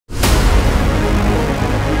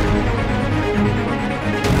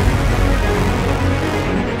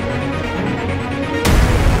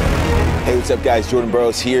What's up, guys? Jordan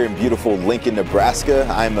Burroughs here in beautiful Lincoln, Nebraska.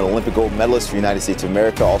 I'm an Olympic gold medalist for the United States of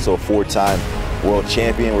America, also a four-time world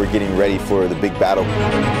champion. We're getting ready for the big battle.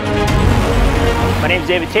 My name is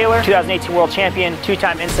David Taylor, 2018 world champion,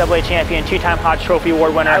 two-time NCAA champion, two-time Hodge Trophy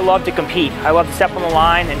Award winner. I love to compete. I love to step on the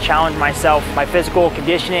line and challenge myself, my physical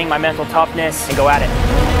conditioning, my mental toughness, and go at it.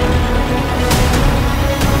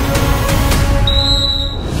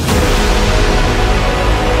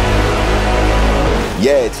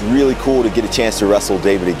 Yeah, it's really cool to get a chance to wrestle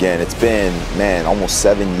David again. It's been, man, almost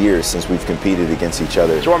 7 years since we've competed against each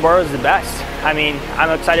other. Jordan Burroughs is the best. I mean, I'm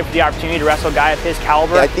excited for the opportunity to wrestle a guy of his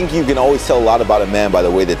caliber. I think you can always tell a lot about a man by the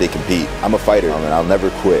way that they compete. I'm a fighter, and I'll never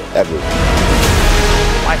quit, ever.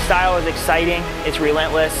 My style is exciting, it's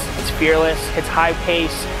relentless, it's fearless, it's high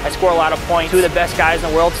pace. I score a lot of points. Two of the best guys in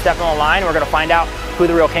the world step on the line. We're going to find out who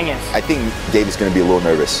the real king is. I think David's going to be a little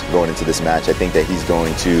nervous going into this match. I think that he's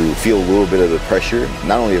going to feel a little bit of the pressure,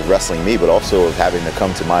 not only of wrestling me, but also of having to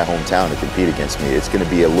come to my hometown to compete against me. It's going to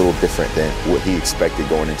be a little different than what he expected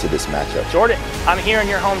going into this matchup. Jordan, I'm here in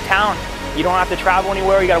your hometown. You don't have to travel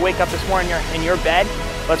anywhere. You got to wake up this morning in your bed.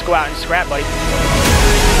 Let's go out and scrap, buddy.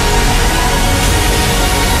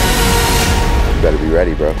 You better be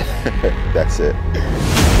ready, bro. That's it.